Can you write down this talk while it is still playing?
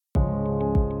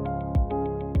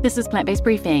This is Plant-Based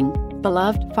Briefing.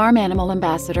 Beloved farm animal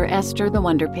ambassador Esther the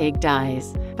Wonder Pig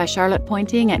dies, by Charlotte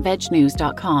Pointing at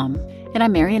vegnews.com. And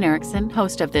I'm Marian Erickson,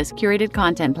 host of this curated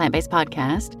content plant-based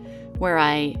podcast, where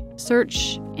I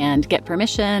search and get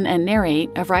permission and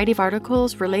narrate a variety of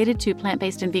articles related to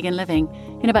plant-based and vegan living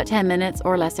in about 10 minutes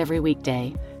or less every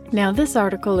weekday. Now, this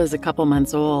article is a couple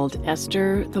months old.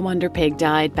 Esther the Wonder Pig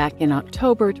died back in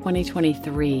October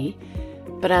 2023.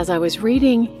 But as I was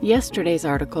reading yesterday's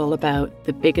article about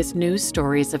the biggest news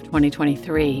stories of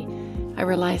 2023, I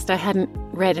realized I hadn't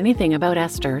read anything about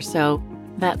Esther, so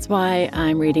that's why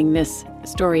I'm reading this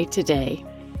story today.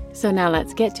 So now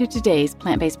let's get to today's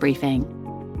plant-based briefing.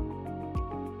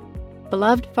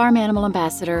 Beloved farm animal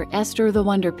ambassador Esther the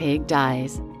Wonder Pig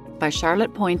dies, by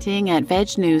Charlotte Pointing at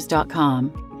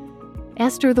vegnews.com.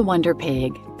 Esther the Wonder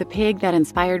Pig, the pig that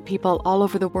inspired people all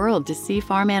over the world to see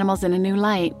farm animals in a new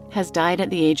light, has died at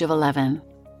the age of 11.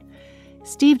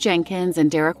 Steve Jenkins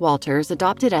and Derek Walters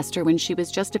adopted Esther when she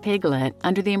was just a piglet,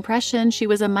 under the impression she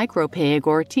was a micro pig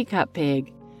or teacup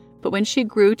pig. But when she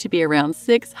grew to be around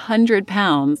 600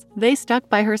 pounds, they stuck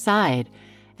by her side.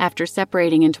 After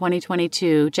separating in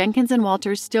 2022, Jenkins and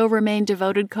Walters still remain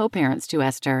devoted co-parents to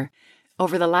Esther.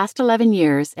 Over the last 11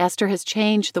 years, Esther has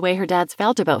changed the way her dads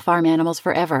felt about farm animals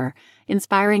forever,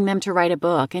 inspiring them to write a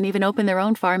book and even open their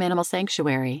own farm animal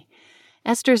sanctuary.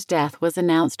 Esther's death was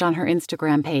announced on her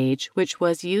Instagram page, which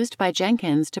was used by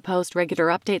Jenkins to post regular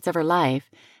updates of her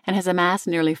life and has amassed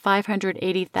nearly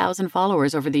 580,000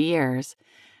 followers over the years.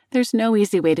 There's no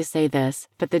easy way to say this,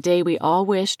 but the day we all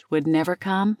wished would never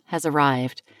come has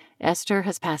arrived. Esther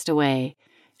has passed away.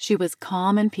 She was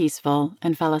calm and peaceful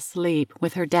and fell asleep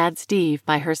with her dad Steve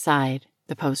by her side,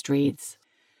 the post reads.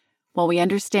 While we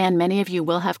understand many of you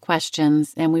will have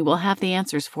questions and we will have the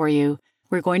answers for you,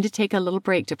 we're going to take a little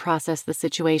break to process the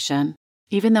situation.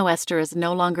 Even though Esther is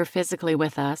no longer physically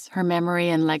with us, her memory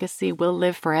and legacy will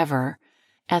live forever.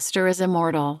 Esther is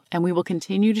immortal, and we will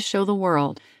continue to show the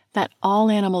world that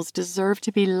all animals deserve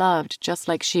to be loved just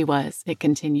like she was, it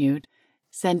continued.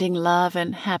 Sending love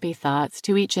and happy thoughts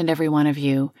to each and every one of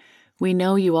you. We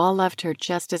know you all loved her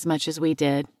just as much as we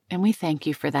did, and we thank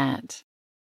you for that.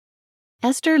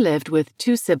 Esther lived with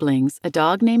two siblings, a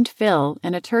dog named Phil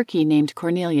and a turkey named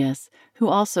Cornelius, who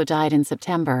also died in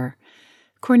September.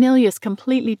 Cornelius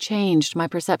completely changed my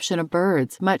perception of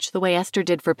birds, much the way Esther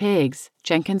did for pigs,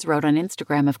 Jenkins wrote on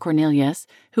Instagram of Cornelius,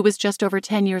 who was just over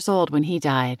 10 years old when he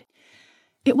died.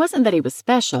 It wasn't that he was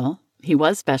special. He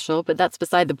was special, but that's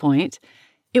beside the point.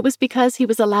 It was because he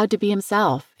was allowed to be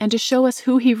himself and to show us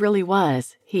who he really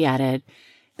was, he added.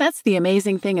 That's the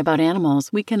amazing thing about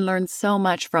animals. We can learn so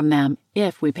much from them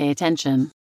if we pay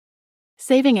attention.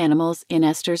 Saving animals in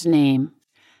Esther's name.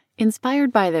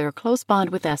 Inspired by their close bond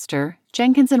with Esther,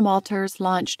 Jenkins and Walters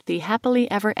launched the Happily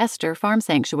Ever Esther Farm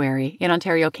Sanctuary in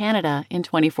Ontario, Canada in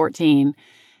 2014.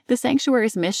 The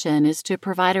sanctuary's mission is to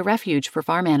provide a refuge for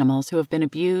farm animals who have been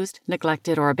abused,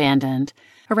 neglected, or abandoned.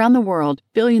 Around the world,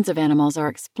 billions of animals are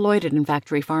exploited in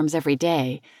factory farms every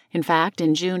day. In fact,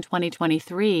 in June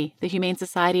 2023, the Humane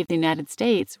Society of the United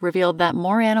States revealed that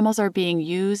more animals are being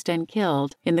used and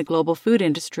killed in the global food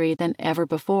industry than ever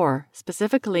before,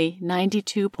 specifically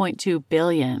 92.2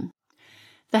 billion.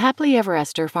 The Happily Ever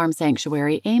Esther Farm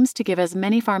Sanctuary aims to give as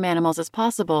many farm animals as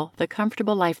possible the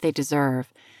comfortable life they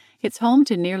deserve. It's home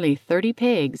to nearly 30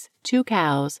 pigs, 2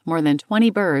 cows, more than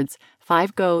 20 birds,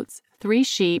 5 goats, 3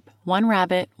 sheep, 1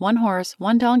 rabbit, 1 horse,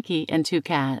 1 donkey, and 2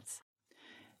 cats.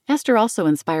 Esther also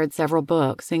inspired several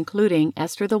books, including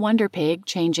Esther the Wonder Pig,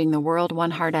 Changing the World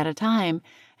One Heart at a Time,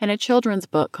 and a children's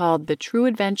book called The True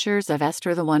Adventures of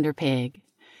Esther the Wonder Pig.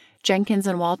 Jenkins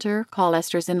and Walter call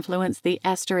Esther's influence the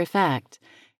Esther Effect.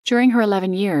 During her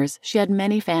 11 years, she had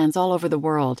many fans all over the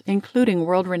world, including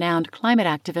world-renowned climate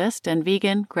activist and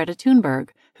vegan Greta Thunberg,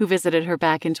 who visited her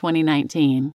back in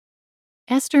 2019.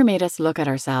 Esther made us look at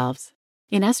ourselves.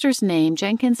 In Esther's name,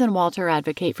 Jenkins and Walter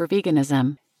advocate for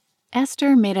veganism.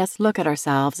 Esther made us look at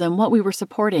ourselves and what we were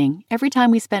supporting every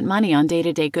time we spent money on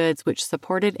day-to-day goods which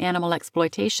supported animal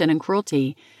exploitation and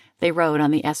cruelty, they wrote on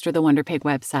the Esther the Wonder Pig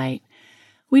website.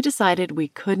 We decided we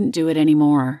couldn't do it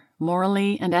anymore.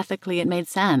 Morally and ethically it made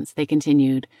sense, they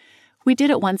continued. We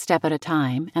did it one step at a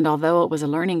time, and although it was a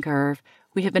learning curve,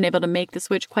 we have been able to make the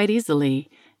switch quite easily.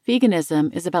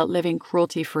 Veganism is about living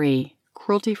cruelty-free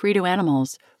to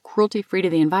animals, cruelty-free to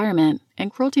the environment,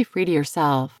 and cruelty-free to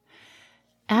yourself.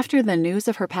 After the news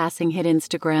of her passing hit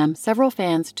Instagram, several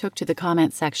fans took to the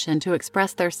comment section to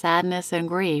express their sadness and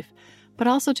grief, but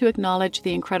also to acknowledge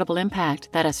the incredible impact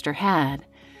that Esther had.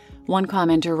 One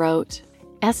commenter wrote,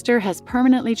 Esther has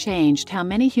permanently changed how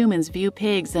many humans view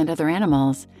pigs and other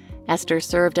animals. Esther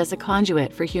served as a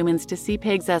conduit for humans to see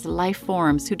pigs as life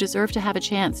forms who deserve to have a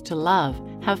chance to love,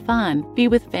 have fun, be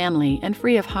with family, and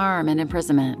free of harm and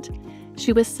imprisonment.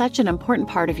 She was such an important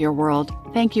part of your world.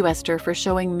 Thank you, Esther, for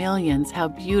showing millions how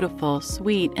beautiful,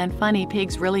 sweet, and funny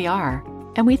pigs really are.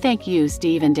 And we thank you,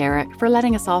 Steve and Derek, for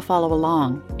letting us all follow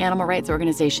along. Animal rights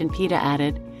organization PETA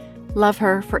added, "Love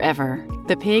her forever,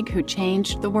 the pig who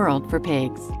changed the world for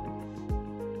pigs."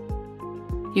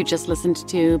 You just listened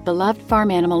to Beloved Farm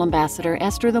Animal Ambassador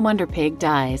Esther the Wonder Pig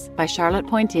Dies by Charlotte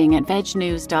Pointing at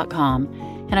vegnews.com,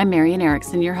 and I'm Marian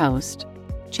Erickson, your host.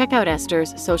 Check out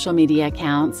Esther's social media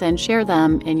accounts and share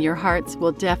them, and your hearts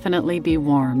will definitely be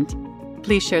warmed.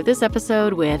 Please share this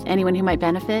episode with anyone who might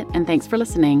benefit, and thanks for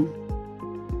listening.